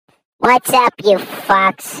What's up, you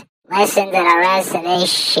fucks? Listen to the rest of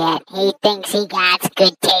this shit. He thinks he got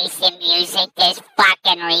good taste in music, this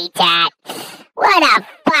fucking retard. What a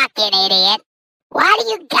fucking idiot. Why do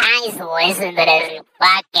you guys listen to this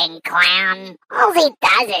fucking clown? All he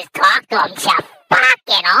does is talk to himself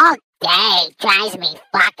fucking all day. Drives me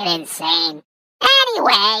fucking insane.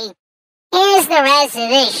 Anyway, here's the rest of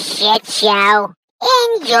this shit show.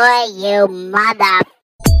 Enjoy, you mother...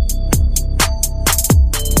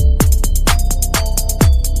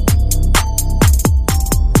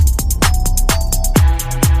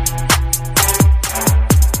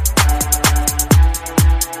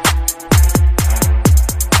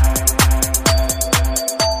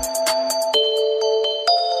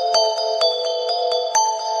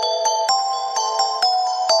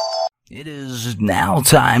 It is now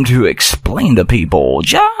time to explain to people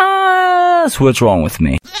just what's wrong with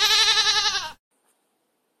me.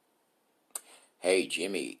 Hey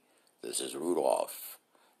Jimmy, this is Rudolph.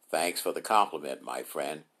 Thanks for the compliment, my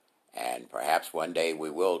friend, and perhaps one day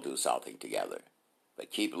we will do something together.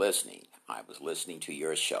 But keep listening. I was listening to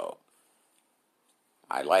your show.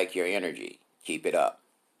 I like your energy. Keep it up.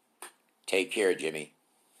 Take care, Jimmy.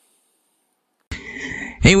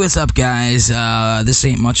 Hey, what's up, guys? This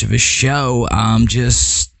ain't much of a show. I'm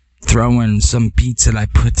just throwing some beats that I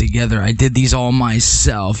put together. I did these all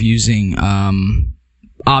myself using,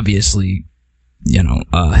 obviously,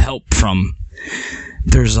 help from,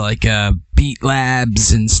 there's like, beat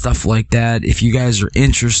labs and stuff like that. If you guys are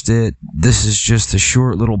interested, this is just a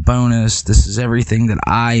short little bonus. This is everything that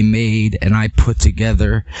I made and I put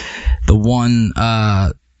together. The one,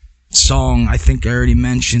 song I think I already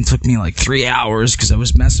mentioned took me like 3 hours because I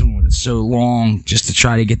was messing with it so long just to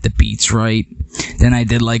try to get the beats right. Then I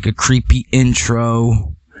did like a creepy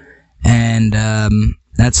intro, and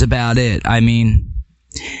that's about it. I mean,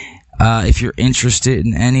 if you're interested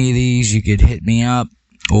in any of these, you could hit me up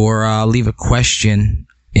or leave a question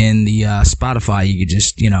in the Spotify. You could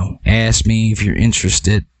just ask me if you're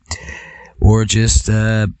interested, or just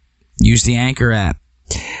use the Anchor app.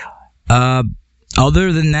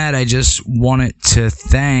 Other than that, I just wanted to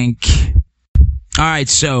thank... Alright,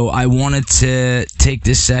 so I wanted to take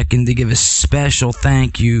this second to give a special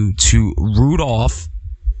thank you to Rudolph.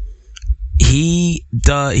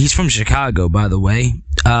 He's from Chicago, by the way.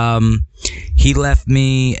 He left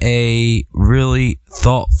me a really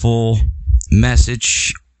thoughtful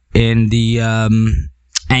message in the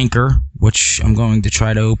Anchor, which I'm going to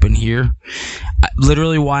try to open here.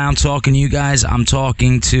 Literally, while I'm talking to you guys, I'm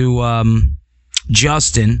talking to...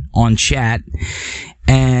 Justin on chat,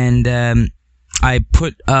 and I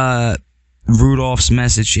put Rudolph's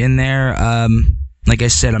message in there. Like I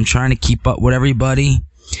said, I'm trying to keep up with everybody.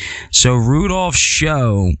 So Rudolph's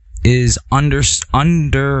show is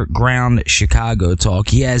underground Chicago talk.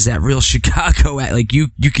 He has that real Chicago, like you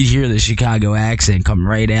could hear the Chicago accent come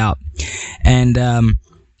right out. And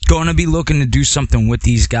going to be looking to do something with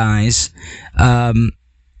these guys,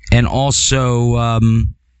 and also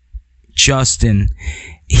Justin,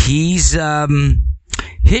 he's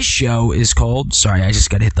his show is called, sorry, I just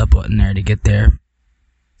gotta hit the button there to get there.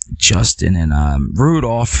 Justin and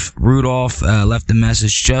Rudolph left a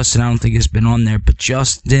message. Justin, I don't think it's been on there, but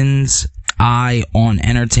Justin's Eye on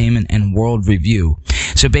Entertainment and World Review.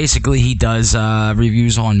 So basically he does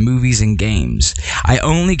reviews on movies and games. I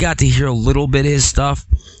only got to hear a little bit of his stuff,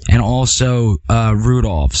 and also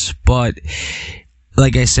Rudolph's, but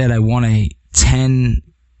like I said, I want a 10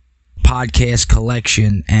 podcast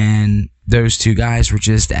collection, and those two guys were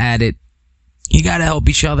just at it. You gotta help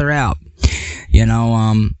each other out,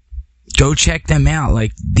 go check them out.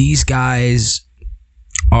 Like, these guys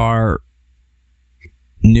are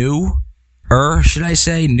newer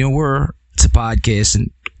to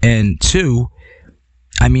podcasting, and two,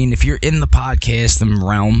 I mean, if you're in the podcasting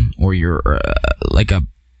realm, or you're like a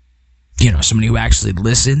somebody who actually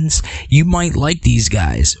listens, you might like these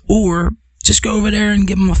guys. Or just go over there and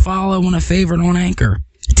give them a follow and a favorite on Anchor.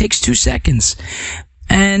 It takes 2 seconds.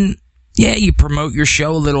 And, yeah, you promote your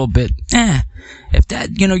show a little bit. If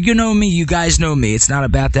that, you know me, you guys know me. It's not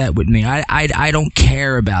about that with me. I don't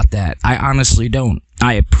care about that. I honestly don't.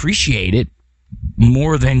 I appreciate it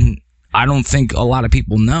more than I don't think a lot of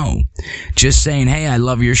people know. Just saying, hey, I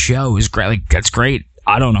love your show is great. Like, that's great.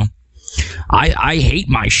 I don't know. I hate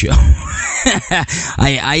my show.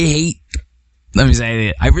 I hate... Let me say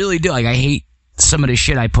it. I really do. Like, I hate some of the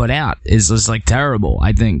shit I put out. It's just, like, terrible,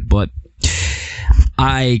 I think. But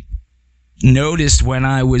I noticed when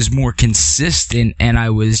I was more consistent and I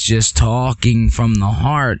was just talking from the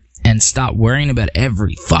heart and stopped worrying about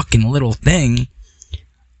every fucking little thing,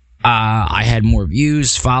 I had more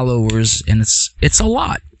views, followers, and it's a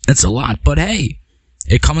lot. It's a lot, but hey,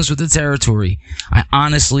 it comes with the territory. I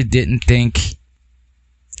honestly didn't think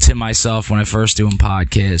to myself when I first doing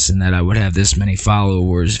podcasts and that I would have this many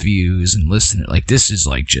followers, views, and listeners. Like, this is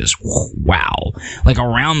like just wow. Like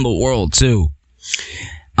around the world too.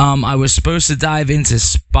 I was supposed to dive into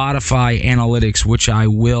Spotify analytics, which I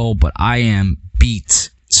will, but I am beat.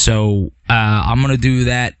 So I'm gonna do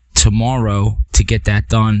that tomorrow to get that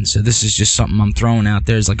done. So this is just something I'm throwing out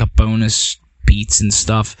there as like a bonus, beats and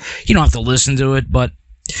stuff. You don't have to listen to it, but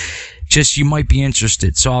just you might be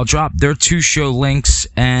interested. So I'll drop their 2 show links,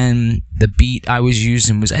 and the beat I was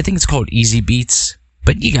using was, I think it's called Easy Beats,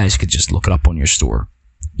 but you guys could just look it up on your store.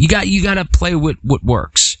 You gotta play with what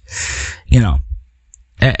works. You know,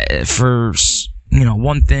 for, you know,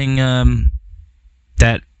 one thing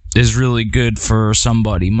that is really good for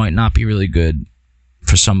somebody might not be really good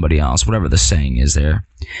for somebody else, whatever the saying is there.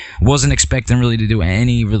 Wasn't expecting really to do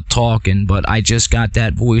any real talking, but I just got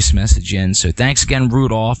that voice message in. So thanks again,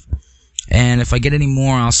 Rudolph. And if I get any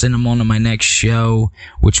more, I'll send them on to my next show,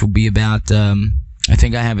 which will be about, I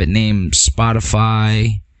think I have it named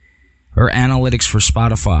Spotify, or Analytics for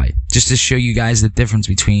Spotify, just to show you guys the difference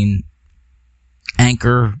between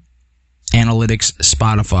Anchor, Analytics,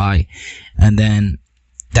 Spotify, and then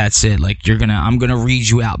that's it. Like, I'm gonna read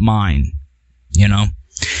you out mine, you know?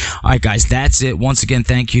 Alright guys, that's it. Once again,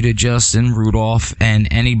 thank you to Justin, Rudolph, and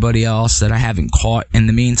anybody else that I haven't caught in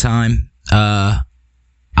the meantime.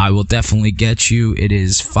 I will definitely get you. It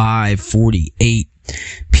is 5:48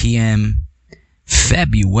 p.m.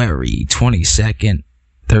 February 22nd,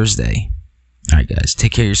 Thursday. Alright guys,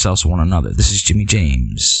 take care of yourselves and one another. This is Jimmy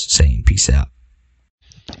James saying peace out.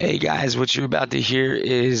 Hey guys, what you're about to hear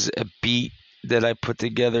is a beat that I put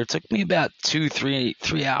together. It took me about 3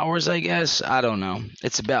 hours, I guess. I don't know.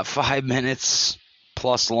 It's about 5 minutes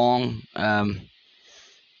plus long.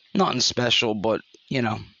 Nothing special, but, you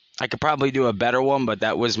know, I could probably do a better one, but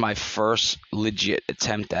that was my first legit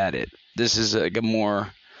attempt at it. This is like a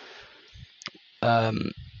more,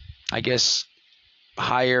 I guess,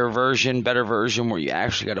 higher version, better version, where you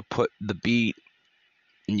actually got to put the beat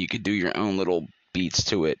and you could do your own little beats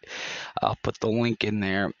to it. I'll put the link in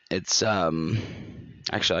there. It's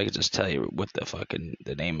actually, I could just tell you what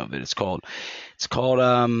the name of it. It's called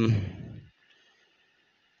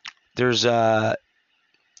there's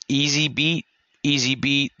Easy Beat.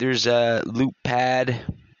 There's a Loop Pad.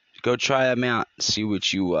 Go try them out. See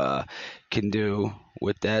what you can do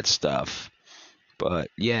with that stuff. But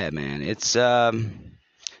yeah, man, it's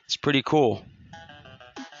pretty cool.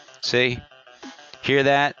 See, hear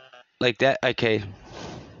that? Like that? Okay.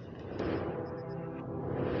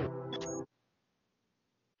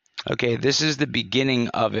 Okay, this is the beginning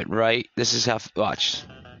of it, right? This is how, watch.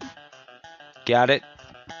 Got it?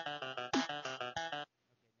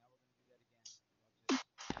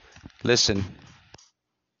 Listen.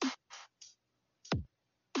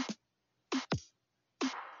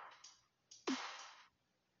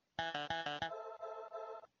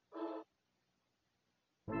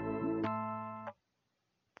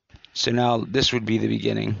 So now this would be the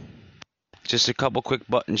beginning. Just a couple quick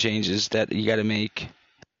button changes that you got to make.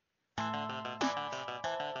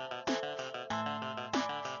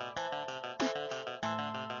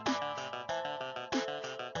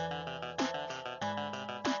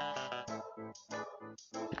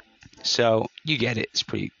 So you get it.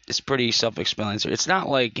 It's pretty self-explanatory. It's not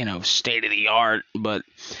like, you know, state of the art, but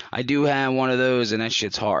I do have one of those, and that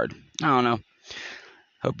shit's hard. I don't know.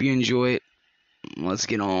 Hope you enjoy it. Let's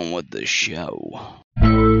get on with the show.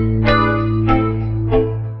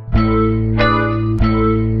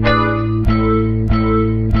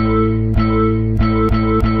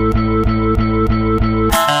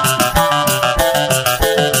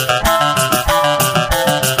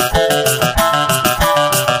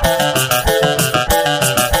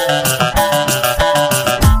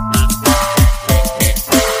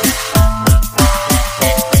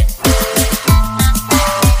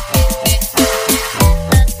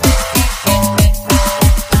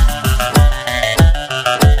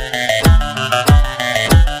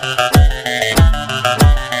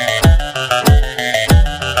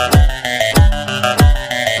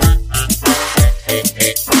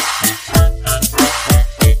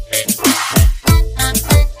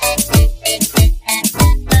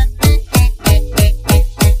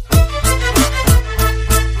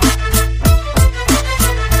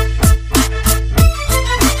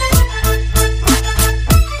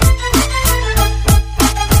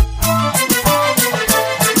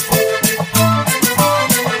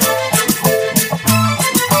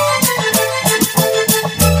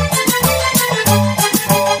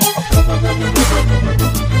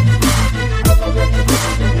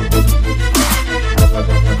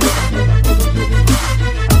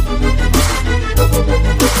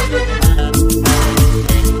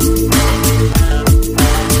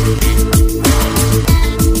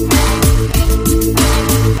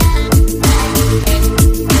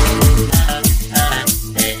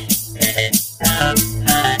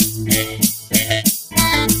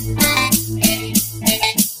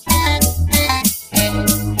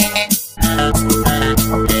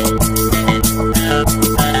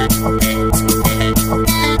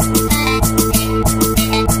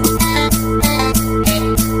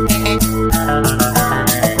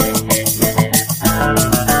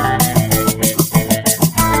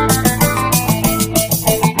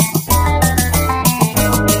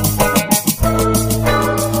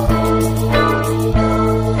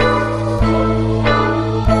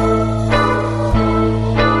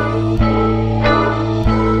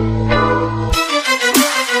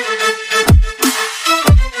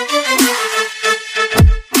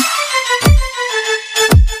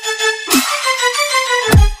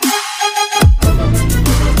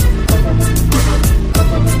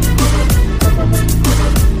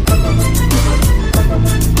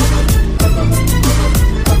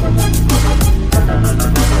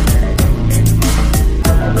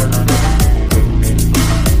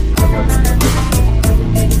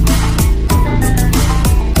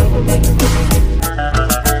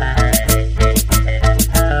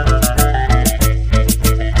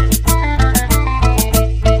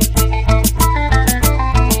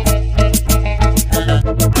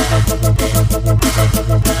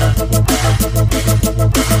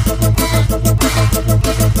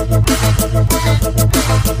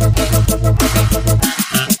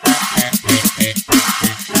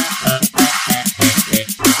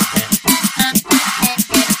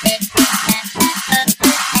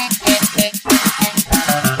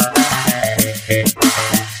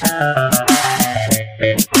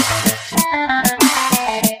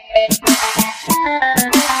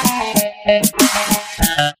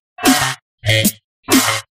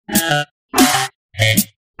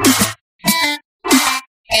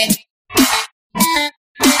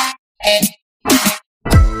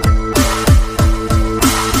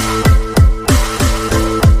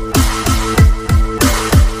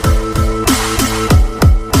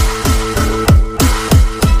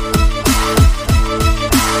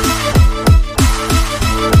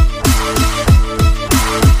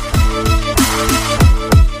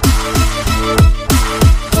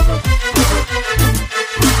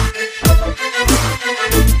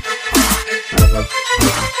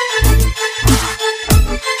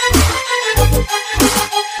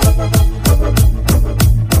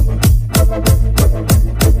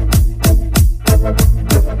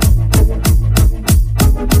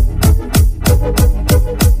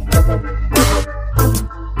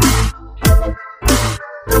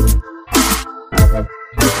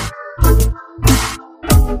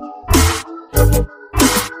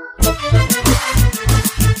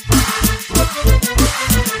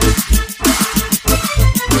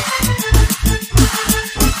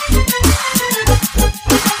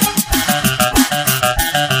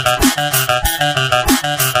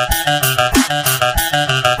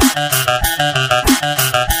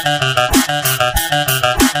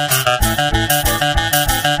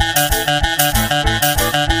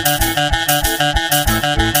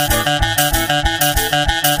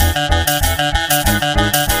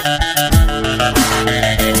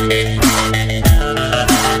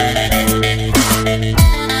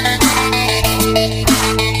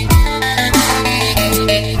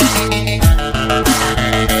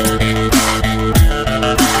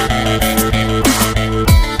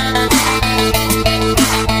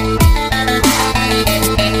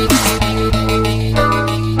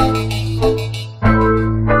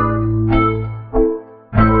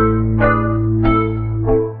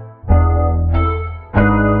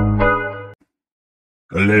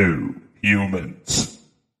 Hello, humans.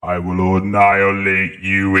 I will annihilate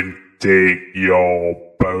you and take your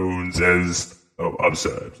bones as... Oh, I'm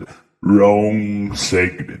sorry. Wrong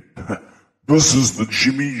segment. This is the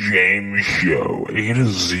Jimmy James Show, A to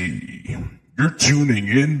Z. You're tuning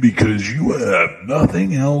in because you have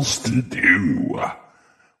nothing else to do.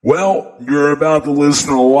 Well, you're about to listen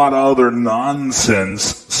to a lot of other nonsense,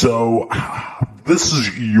 so this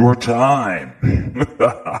is your time.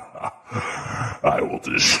 I will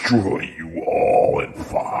destroy you all in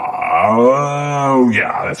 5. Oh,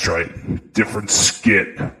 yeah, that's right. Different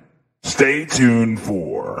skit. Stay tuned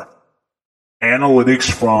for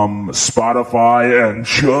analytics from Spotify and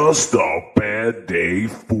Just a Bad Day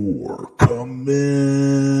 4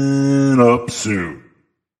 coming up soon.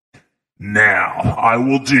 Now, I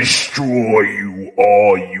will destroy you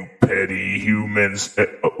all, you petty humans.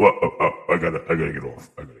 I gotta get off.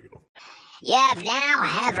 You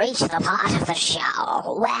have reached the part of the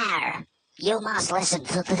show where you must listen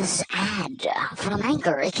to this ad from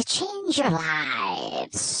Anchor. It could change your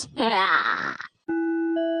lives.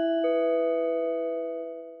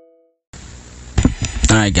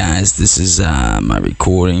 Alright guys, this is my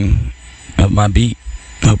recording of my beat.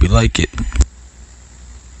 Hope you like it.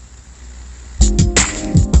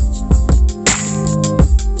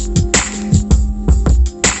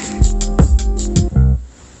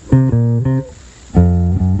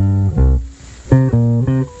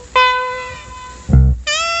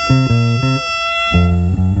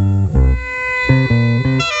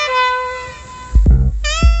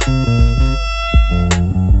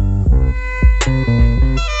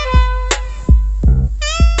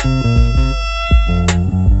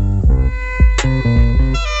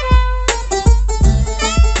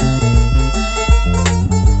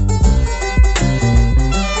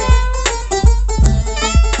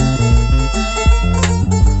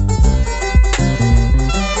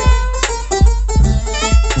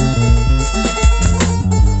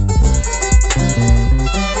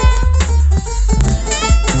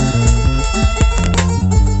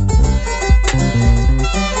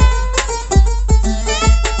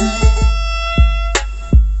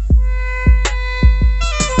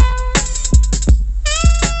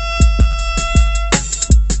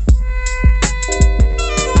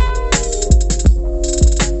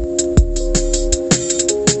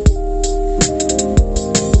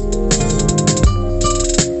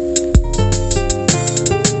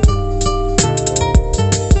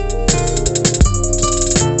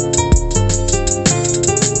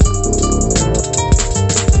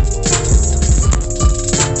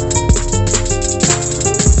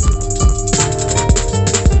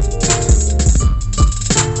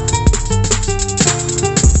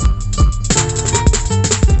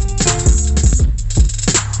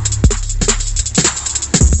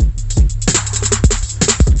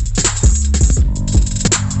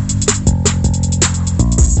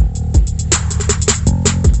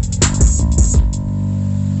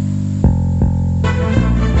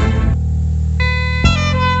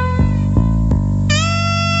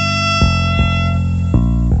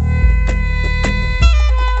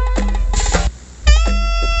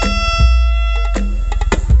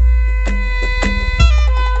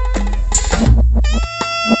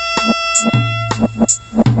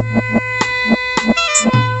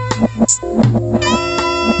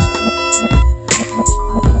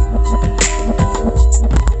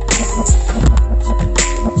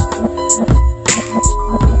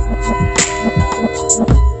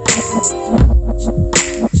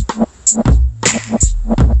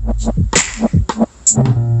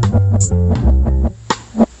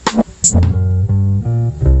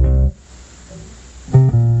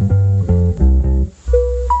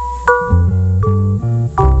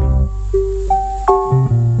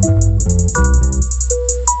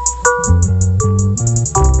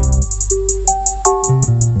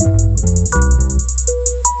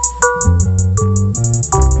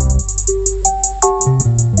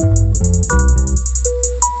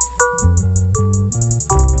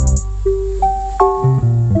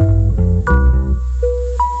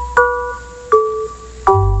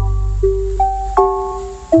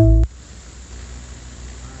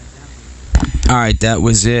 Alright, that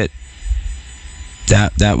was it.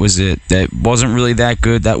 That was it. That wasn't really that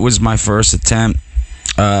good. That was my first attempt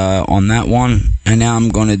on that one. And now I'm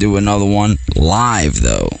going to do another one live,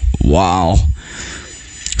 though. Wow.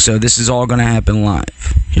 So this is all going to happen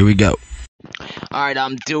live. Here we go. Alright,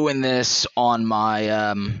 I'm doing this on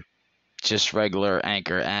my just regular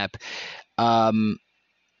Anchor app.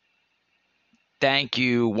 Thank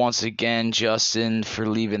you once again, Justin, for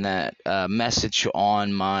leaving that message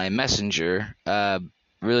on my messenger.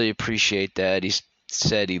 Really appreciate that. He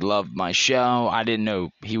said he loved my show. I didn't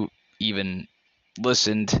know he even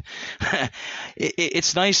listened.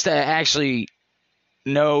 It's nice to actually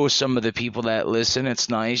know some of the people that listen. It's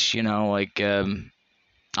nice, you know, like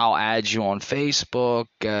I'll add you on Facebook.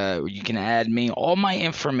 You can add me. All my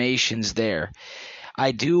information's there.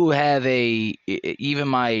 I do have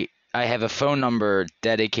I have a phone number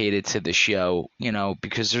dedicated to the show, you know,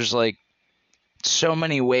 because there's like so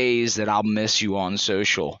many ways that I'll miss you on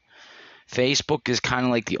social. Facebook is kind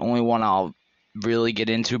of like the only one I'll really get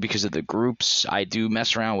into because of the groups. I do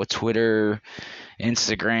mess around with Twitter,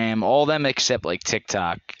 Instagram, all them except like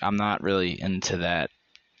TikTok. I'm not really into that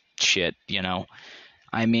shit, you know.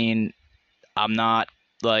 I mean, I'm not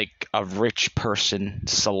like a rich person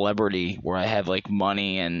celebrity where I have like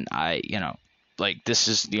money and like this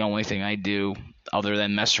is the only thing I do other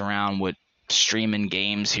than mess around with streaming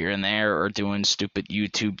games here and there or doing stupid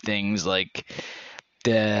YouTube things like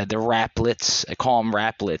the raplets. I call them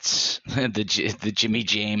raplets. the Jimmy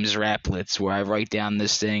James raplets, where I write down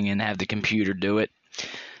this thing and have the computer do it.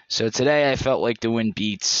 So today I felt like doing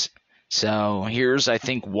beats. So here's, I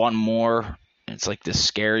think, one more. It's like the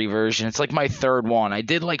scary version. It's like my third one. I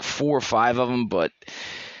did like 4 or 5 of them, but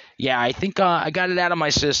yeah, I think I got it out of my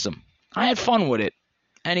system. I had fun with it.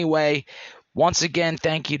 Anyway, once again,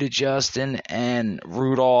 thank you to Justin and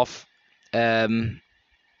Rudolph.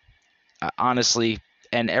 Honestly,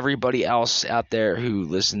 and everybody else out there who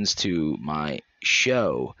listens to my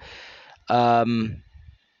show. Yeah,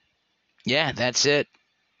 that's it.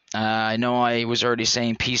 I know I was already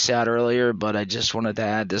saying peace out earlier, but I just wanted to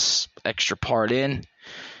add this extra part in.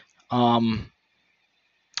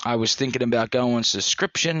 I was thinking about going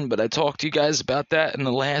subscription, but I talked to you guys about that in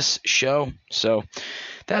the last show. So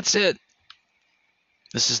that's it.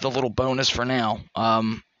 This is the little bonus for now.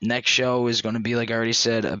 Next show is going to be, like I already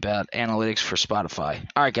said, about analytics for Spotify.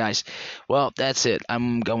 All right, guys. Well, that's it.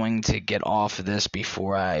 I'm going to get off of this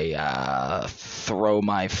before I throw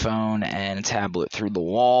my phone and tablet through the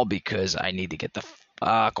wall because I need to get the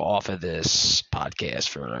fuck off of this podcast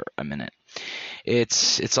for a minute.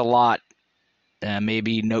 It's a lot.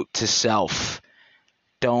 Maybe note to self.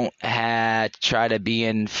 Don't try to be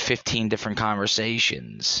in 15 different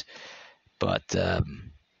conversations. But,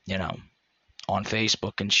 you know, on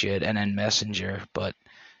Facebook and shit, and then Messenger. But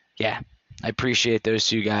yeah, I appreciate those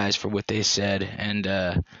two guys for what they said, and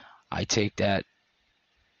I take that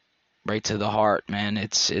right to the heart, man.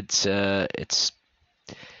 It's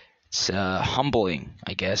humbling,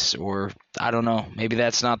 I guess, or I don't know. Maybe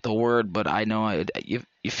that's not the word, but I know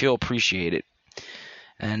you feel appreciated.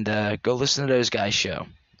 And go listen to those guys' show.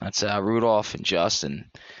 That's Rudolph and Justin.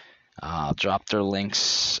 I'll drop their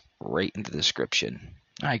links right in the description.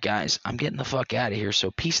 All right, guys, I'm getting the fuck out of here,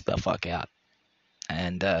 so peace the fuck out.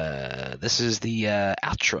 And this is the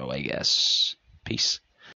outro, I guess. Peace.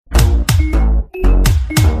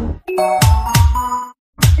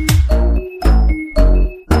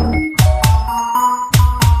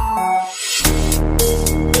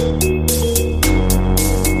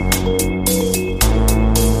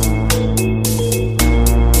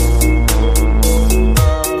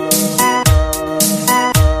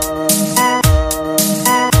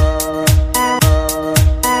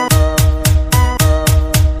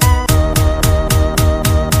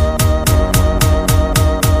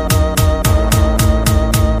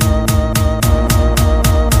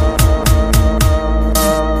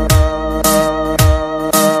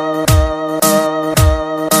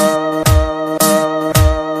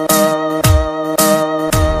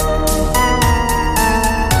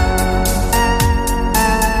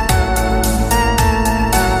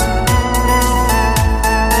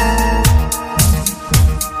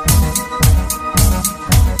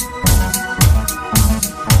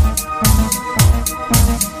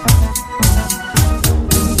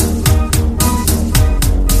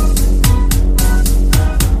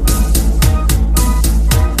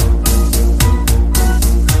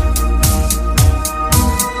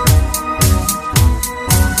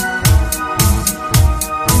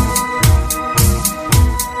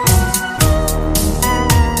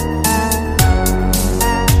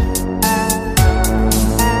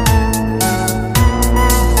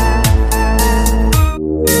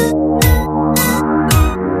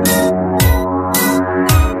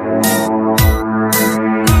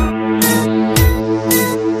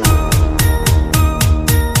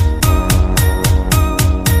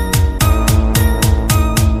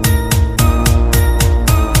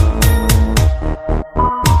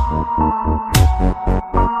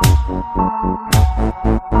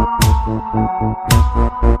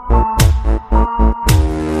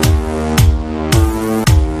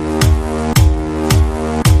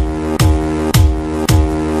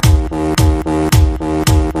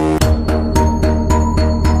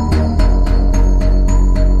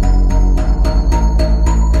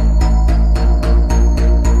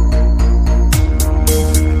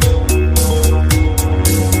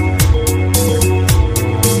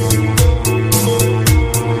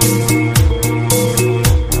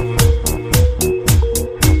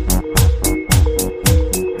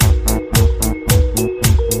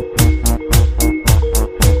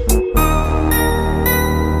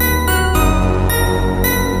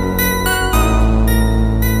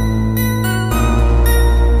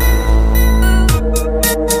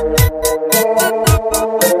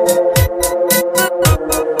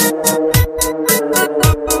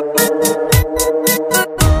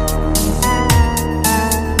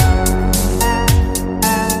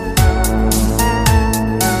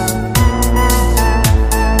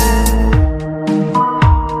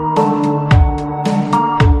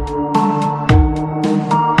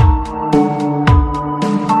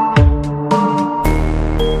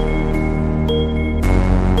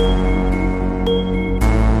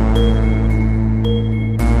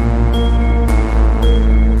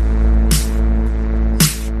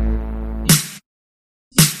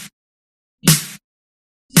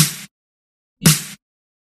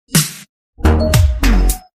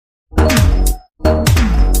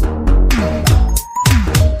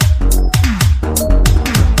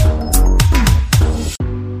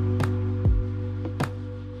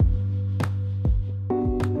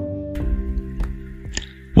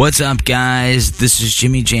 What's up, guys? This is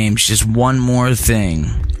Jimmy James. Just one more thing.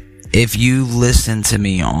 If you listen to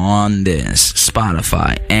me on this,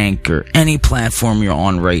 Spotify, Anchor, any platform you're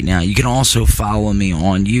on right now, you can also follow me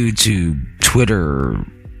on YouTube, Twitter,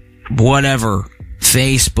 whatever,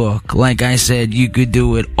 Facebook. Like I said, you could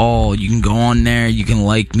do it all. You can go on there, you can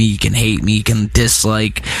like me, you can hate me, you can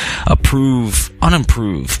dislike, approve,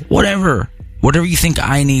 unapprove, whatever. Whatever you think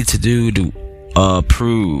I need to do to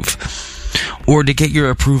approve. Or to get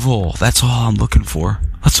your approval. That's all I'm looking for.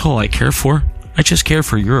 That's all I care for. I just care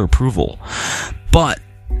for your approval. But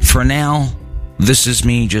for now, this is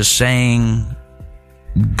me just saying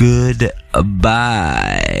goodbye.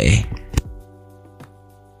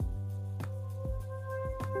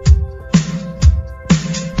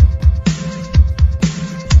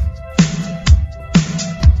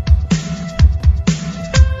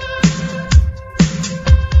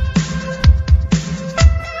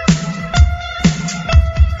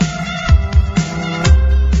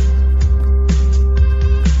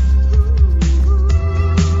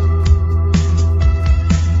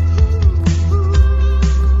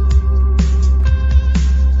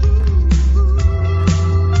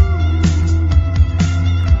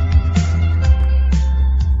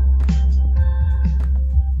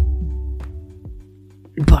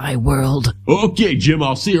 Bye, world. Okay, Jim,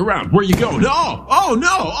 I'll see you around. Where you going? Oh, no.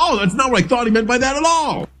 Oh, that's not what I thought he meant by that at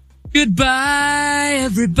all. Goodbye,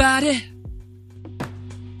 everybody.